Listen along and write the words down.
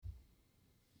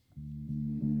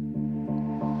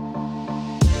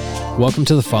Welcome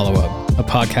to The Follow-Up, a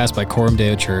podcast by Coram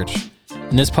Deo Church.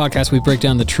 In this podcast, we break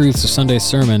down the truths of Sunday's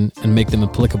sermon and make them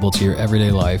applicable to your everyday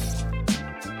life.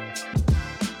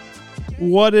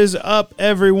 What is up,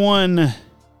 everyone?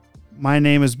 My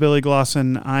name is Billy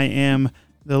Glosson. I am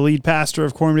the lead pastor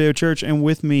of Coram Deo Church, and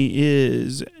with me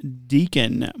is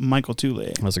Deacon Michael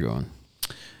Thule. How's it going?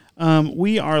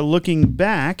 We are looking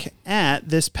back at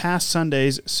this past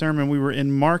Sunday's sermon. We were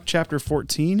in Mark chapter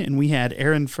 14, and we had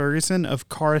Aaron Ferguson of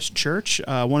Charis Church,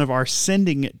 one of our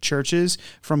sending churches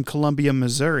from Columbia,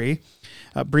 Missouri,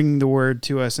 bringing the word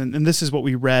to us. And this is what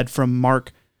we read from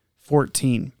Mark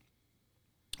 14.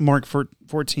 Mark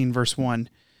 14, verse 1.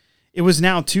 It was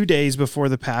now 2 days before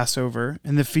the Passover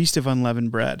and the Feast of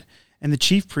Unleavened Bread, and the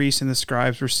chief priests and the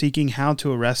scribes were seeking how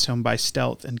to arrest him by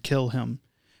stealth and kill him.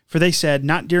 For they said,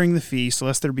 not during the feast,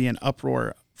 lest there be an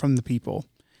uproar from the people.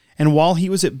 And while he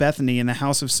was at Bethany in the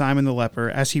house of Simon the leper,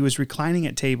 as he was reclining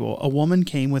at table, a woman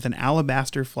came with an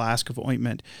alabaster flask of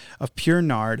ointment of pure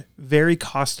nard, very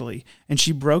costly, and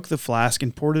she broke the flask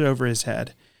and poured it over his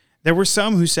head. There were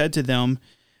some who said to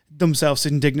themselves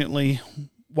indignantly,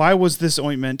 why was this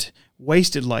ointment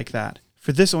wasted like that?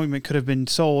 For this ointment could have been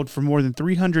sold for more than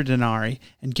 300 denarii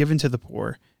and given to the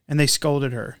poor. And they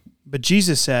scolded her. But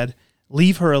Jesus said,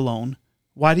 leave her alone.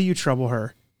 Why do you trouble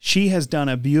her? She has done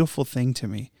a beautiful thing to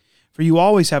me. For you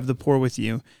always have the poor with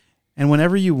you, and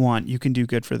whenever you want, you can do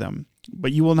good for them.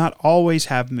 But you will not always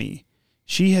have me.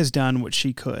 She has done what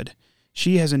she could.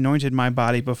 She has anointed my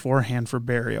body beforehand for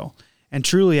burial. And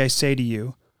truly I say to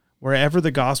you, wherever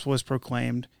the gospel is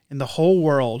proclaimed, in the whole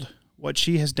world, what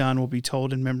she has done will be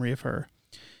told in memory of her.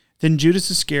 Then Judas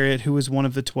Iscariot, who was one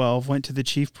of the 12, went to the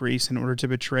chief priests in order to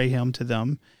betray him to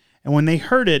them. And when they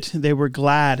heard it, they were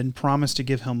glad and promised to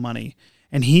give him money.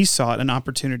 And he sought an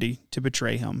opportunity to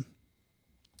betray him.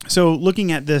 So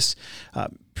looking at this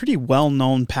pretty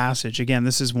well-known passage, again,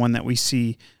 this is one that we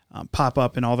see pop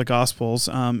up in all the Gospels.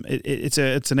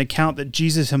 It's an account that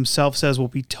Jesus himself says will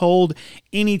be told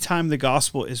anytime the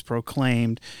gospel is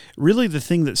proclaimed. Really, the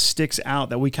thing that sticks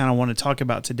out that we kind of want to talk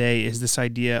about today is this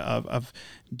idea of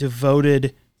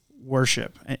devoted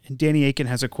worship. And Danny Akin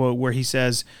has a quote where he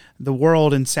says, the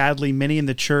world, and sadly many in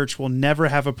the church, will never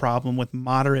have a problem with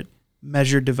moderate,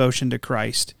 measured devotion to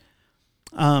Christ.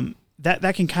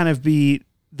 That can kind of be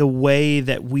the way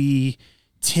that we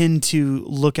tend to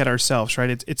look at ourselves,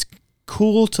 right? It's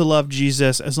cool to love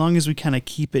Jesus as long as we kind of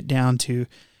keep it down to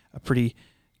a pretty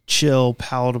chill,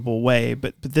 palatable way.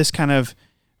 But this kind of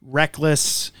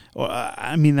reckless,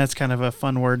 that's kind of a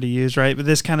fun word to use, right? But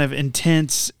this kind of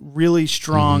intense, really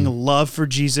strong love for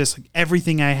Jesus, like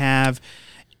everything I have,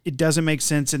 it doesn't make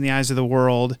sense in the eyes of the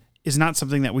world, is not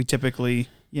something that we typically,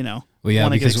 want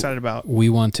to get excited about. We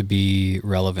want to be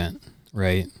relevant,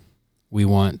 right? We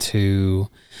want to,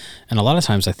 and a lot of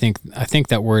times I think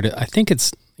that word,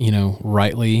 it's,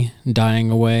 rightly dying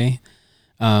away.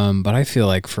 But I feel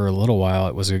like for a little while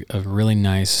it was a really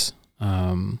nice,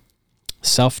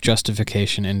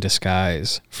 self-justification in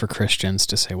disguise for Christians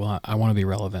to say, well, I want to be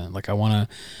relevant. Like I want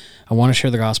to share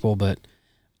the gospel, but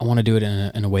I want to do it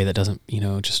in a way that doesn't,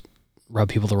 just rub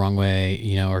people the wrong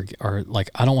way, or like,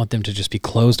 I don't want them to just be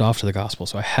closed off to the gospel.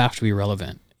 So I have to be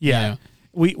relevant. Yeah.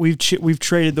 We've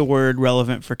traded the word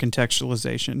relevant for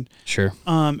contextualization. Sure.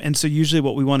 And so usually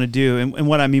what we want to do, and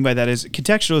what I mean by that is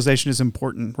contextualization is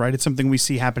important, right? It's something we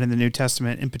see happen in the New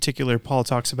Testament. In particular, Paul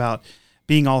talks about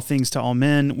being all things to all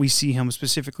men. We see him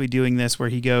specifically doing this where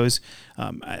he goes,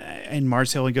 in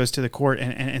Mars Hill, he goes to the court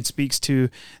and speaks to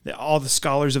all the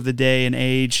scholars of the day and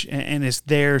age, and is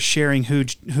there sharing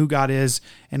who God is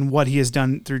and what he has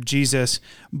done through Jesus.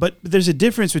 But there's a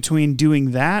difference between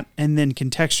doing that and then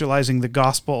contextualizing the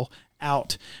gospel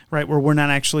out, right, where we're not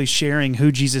actually sharing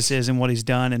who Jesus is and what he's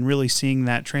done and really seeing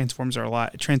that transform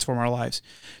our lives.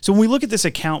 So when we look at this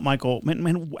account, Michael,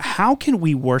 how can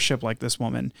we worship like this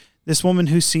woman? This woman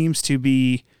who seems to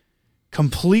be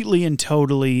completely and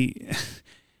totally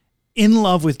in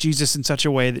love with Jesus in such a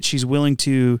way that she's willing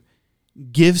to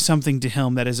give something to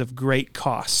him that is of great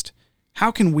cost.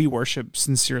 How can we worship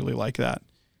sincerely like that?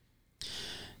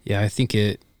 Yeah, I think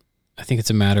it's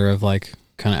a matter of like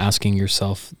kind of asking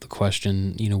yourself the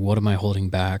question, what am I holding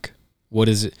back? What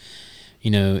is it?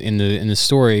 In the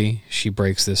story, she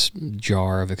breaks this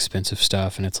jar of expensive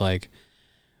stuff, and it's like,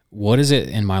 what is it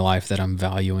in my life that I'm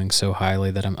valuing so highly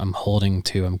that I'm holding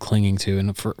to, I'm clinging to?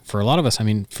 And for a lot of us,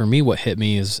 for me, what hit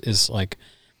me is like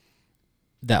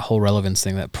that whole relevance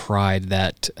thing, that pride,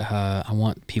 that I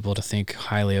want people to think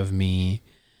highly of me.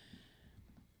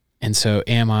 And so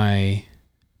am I,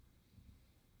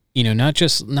 not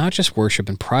just worship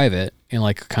in private, and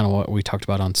like kind of what we talked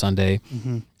about on Sunday.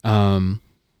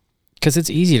 'Cause it's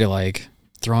easy to like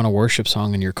throw on a worship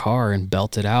song in your car and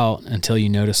belt it out until you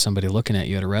notice somebody looking at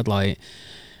you at a red light,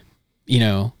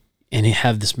 and you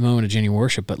have this moment of genuine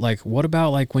worship. But like, what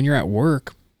about like when you're at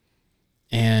work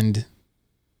and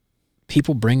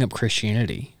people bring up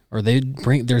Christianity, or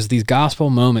there's these gospel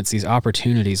moments, these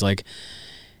opportunities, like,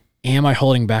 am I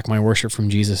holding back my worship from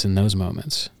Jesus in those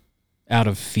moments out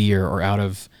of fear or out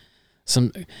of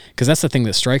because that's the thing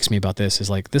that strikes me about this is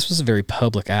like, this was a very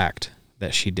public act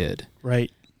that she did.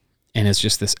 Right. And it's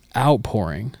just this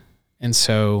outpouring. And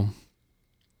so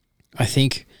I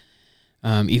think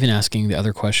even asking the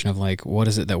other question of like, what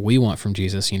is it that we want from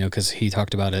Jesus? Because he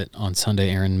talked about it on Sunday.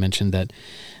 Aaron mentioned that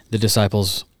the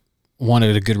disciples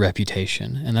wanted a good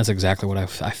reputation, and that's exactly what I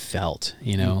felt,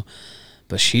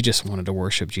 but she just wanted to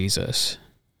worship Jesus.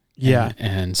 Yeah.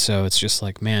 And so it's just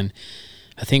like, man,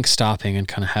 I think stopping and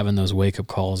kind of having those wake-up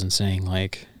calls and saying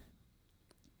like,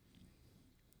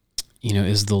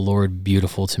 is the Lord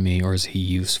beautiful to me, or is he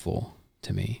useful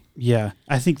to me? Yeah,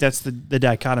 I think that's the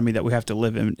dichotomy that we have to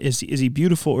live in. Is he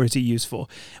beautiful, or is he useful?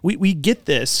 We get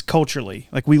this culturally.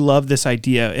 Like, we love this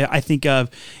idea. I think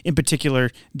of, in particular,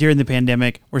 during the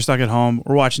pandemic, we're stuck at home,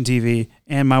 we're watching TV,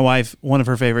 and my wife, one of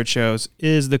her favorite shows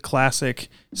is the classic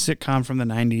sitcom from the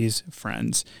 90s,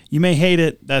 Friends. You may hate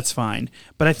it, that's fine.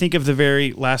 But I think of the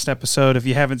very last episode. If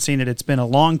you haven't seen it, it's been a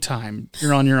long time.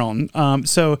 You're on your own.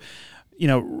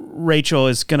 Rachel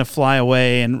is going to fly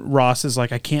away, and Ross is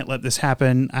like, I can't let this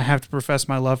happen. I have to profess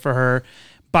my love for her.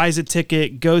 Buys a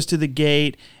ticket, goes to the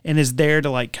gate, and is there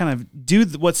to like kind of do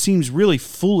what seems really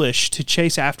foolish to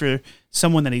chase after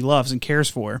someone that he loves and cares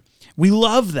for. We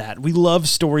love that. We love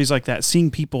stories like that,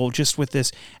 seeing people just with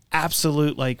this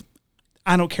absolute, like,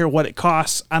 I don't care what it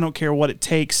costs. I don't care what it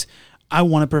takes. I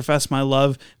want to profess my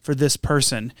love for this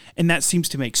person. And that seems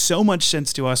to make so much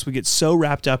sense to us. We get so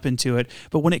wrapped up into it.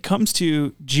 But when it comes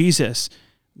to Jesus,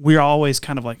 we're always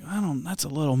kind of like, that's a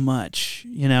little much,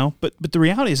 But the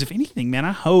reality is, if anything, man,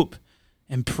 I hope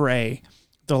and pray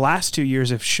the last 2 years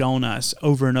have shown us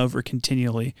over and over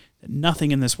continually that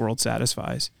nothing in this world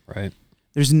satisfies. Right.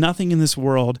 There's nothing in this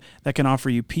world that can offer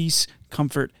you peace,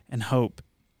 comfort, and hope,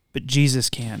 but Jesus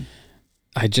can.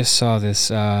 I just saw this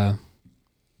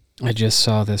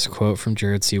quote from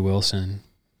Jared C. Wilson,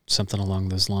 something along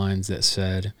those lines, that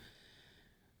said,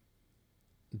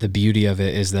 the beauty of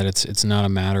it is that it's not a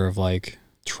matter of like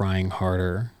trying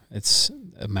harder. It's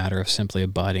a matter of simply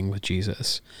abiding with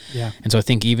Jesus. Yeah. And so I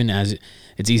think even as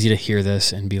it's easy to hear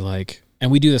this and be like,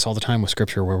 and we do this all the time with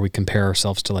scripture where we compare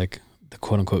ourselves to like the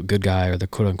quote unquote good guy or the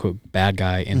quote unquote bad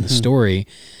guy in the story.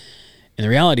 And the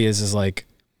reality is like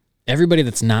everybody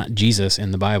that's not Jesus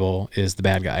in the Bible is the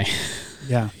bad guy.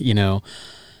 Yeah.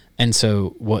 And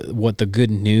so what the good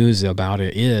news about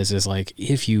it is like,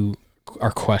 if you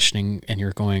are questioning and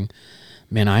you're going,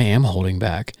 man, I am holding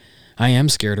back. I am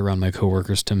scared around my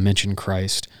coworkers to mention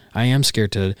Christ. I am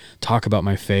scared to talk about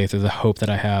my faith or the hope that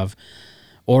I have.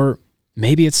 Or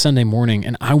maybe it's Sunday morning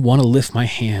and I want to lift my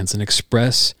hands and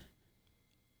express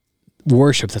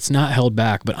worship that's not held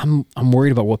back, but I'm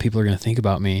worried about what people are going to think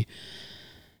about me.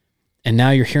 And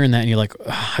now you're hearing that and you're like,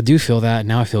 I do feel that.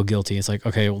 Now I feel guilty. It's like,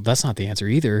 okay, well, that's not the answer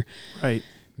either. Right.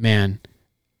 Man,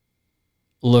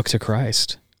 look to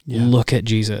Christ. Yeah. Look at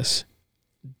Jesus.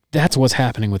 That's what's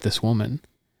happening with this woman.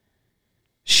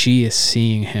 She is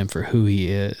seeing him for who he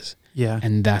is. Yeah.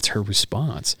 And that's her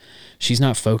response. She's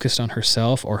not focused on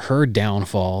herself or her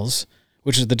downfalls,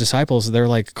 which is the disciples. They're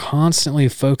like constantly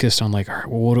focused on like,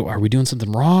 are we doing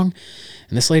something wrong?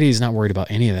 And this lady is not worried about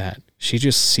any of that. She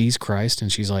just sees Christ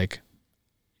and she's like,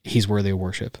 he's worthy of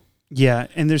worship. Yeah.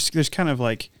 And there's kind of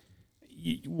like,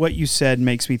 what you said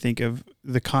makes me think of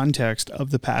the context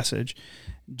of the passage.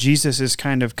 Jesus is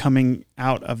kind of coming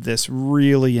out of this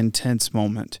really intense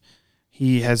moment.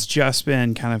 He has just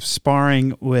been kind of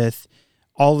sparring with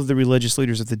all of the religious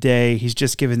leaders of the day. He's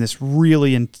just given this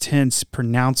really intense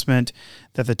pronouncement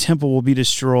that the temple will be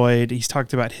destroyed. He's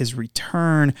talked about his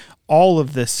return, all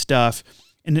of this stuff.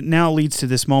 And it now leads to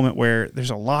this moment where there's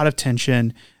a lot of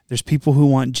tension. There's people who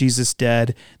want Jesus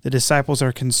dead. The disciples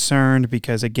are concerned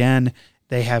because, again,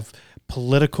 they have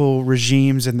political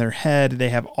regimes in their head. They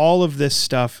have all of this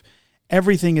stuff.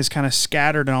 Everything is kind of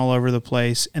scattered and all over the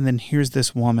place. And then here's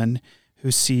this woman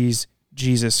who sees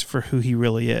Jesus for who he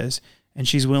really is. And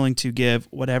she's willing to give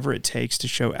whatever it takes to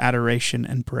show adoration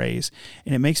and praise.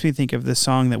 And it makes me think of the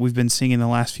song that we've been singing the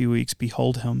last few weeks,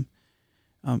 Behold Him.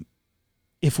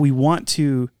 If we want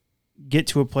to get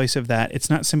to a place of that, it's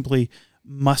not simply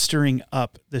mustering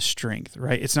up the strength,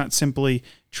 right? It's not simply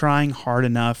trying hard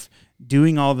enough,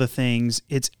 doing all the things.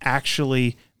 It's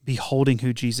actually beholding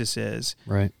who Jesus is.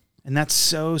 Right. And that's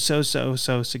so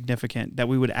significant that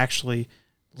we would actually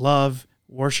love,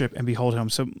 worship and behold him.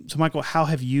 So Michael, how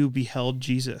have you beheld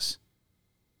Jesus?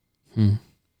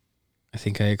 I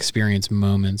think I experience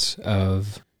moments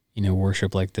of,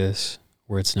 worship like this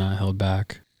where it's not held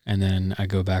back. And then I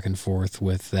go back and forth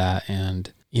with that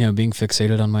and, being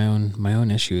fixated on my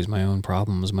own issues, my own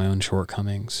problems, my own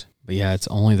shortcomings. But yeah, it's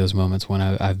only those moments when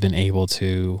I've been able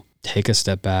to take a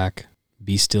step back,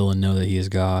 be still and know that he is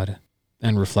God,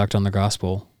 and reflect on the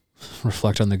gospel,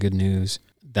 reflect on the good news.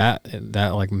 That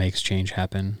like makes change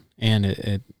happen, and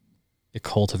it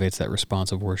cultivates that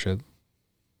response of worship.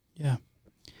 Yeah.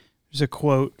 There's a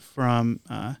quote from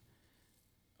a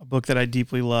book that I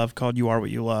deeply love called You Are What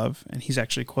You Love, and he's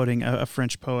actually quoting a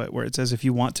French poet where it says, if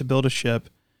you want to build a ship,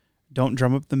 don't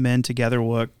drum up the men to gather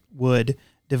wood,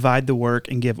 divide the work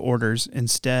and give orders.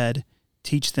 Instead,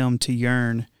 teach them to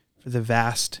yearn for the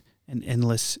vast and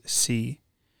endless sea.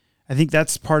 I think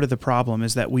that's part of the problem,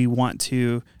 is that we want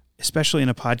to, especially in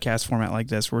a podcast format like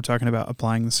this, where we're talking about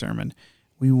applying the sermon,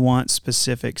 we want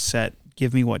specific set,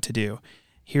 give me what to do.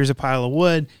 Here's a pile of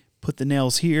wood, put the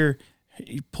nails here,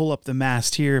 you pull up the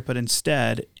mast here. But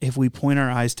instead, if we point our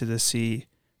eyes to the sea,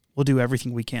 we'll do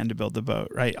everything we can to build the boat,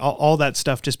 right? All that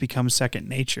stuff just becomes second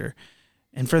nature.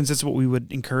 And friends, that's what we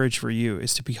would encourage for you,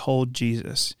 is to behold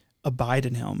Jesus, abide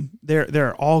in him. There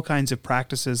are all kinds of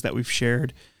practices that we've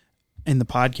shared in the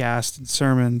podcast and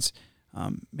sermons.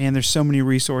 Man, there's so many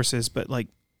resources, but like,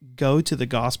 go to the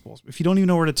Gospels. If you don't even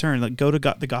know where to turn, like, go to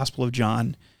the Gospel of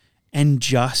John and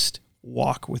just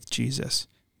walk with Jesus.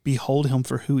 Behold him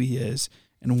for who he is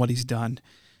and what he's done.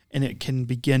 And it can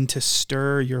begin to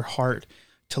stir your heart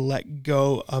to let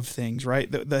go of things, right?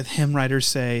 The hymn writers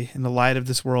say, and the light of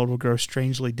this world will grow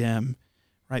strangely dim,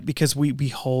 right? Because we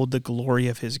behold the glory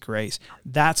of his grace.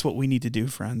 That's what we need to do,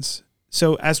 friends.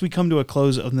 So as we come to a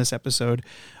close on this episode,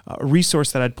 a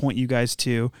resource that I'd point you guys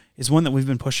to is one that we've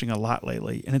been pushing a lot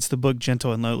lately, and it's the book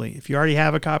Gentle and Lowly. If you already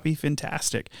have a copy,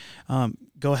 fantastic.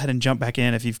 Go ahead and jump back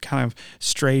in. If you've kind of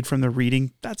strayed from the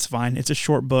reading, that's fine. It's a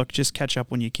short book. Just catch up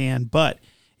when you can. But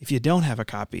if you don't have a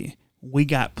copy, we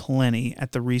got plenty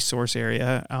at the resource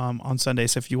area on Sunday.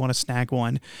 So if you want to snag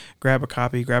one, grab a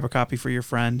copy for your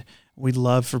friend. We'd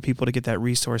love for people to get that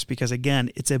resource because, again,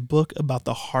 it's a book about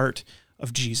the heart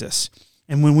of Jesus.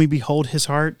 And when we behold his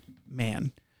heart,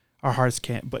 man, our hearts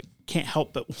can't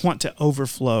help but want to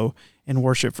overflow in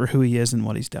worship for who he is and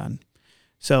what he's done.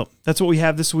 So that's what we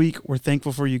have this week. We're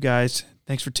thankful for you guys.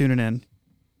 Thanks for tuning in.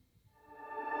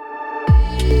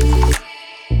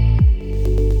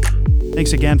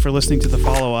 Thanks again for listening to the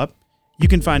follow-up. You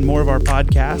can find more of our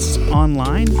podcasts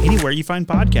online, anywhere you find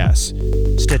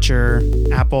podcasts. Stitcher,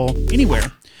 Apple,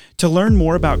 anywhere. To learn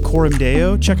more about Coram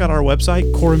Deo, check out our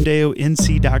website,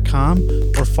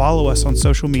 coramdeonc.com, or follow us on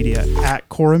social media at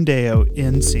Coram Deo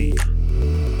NC.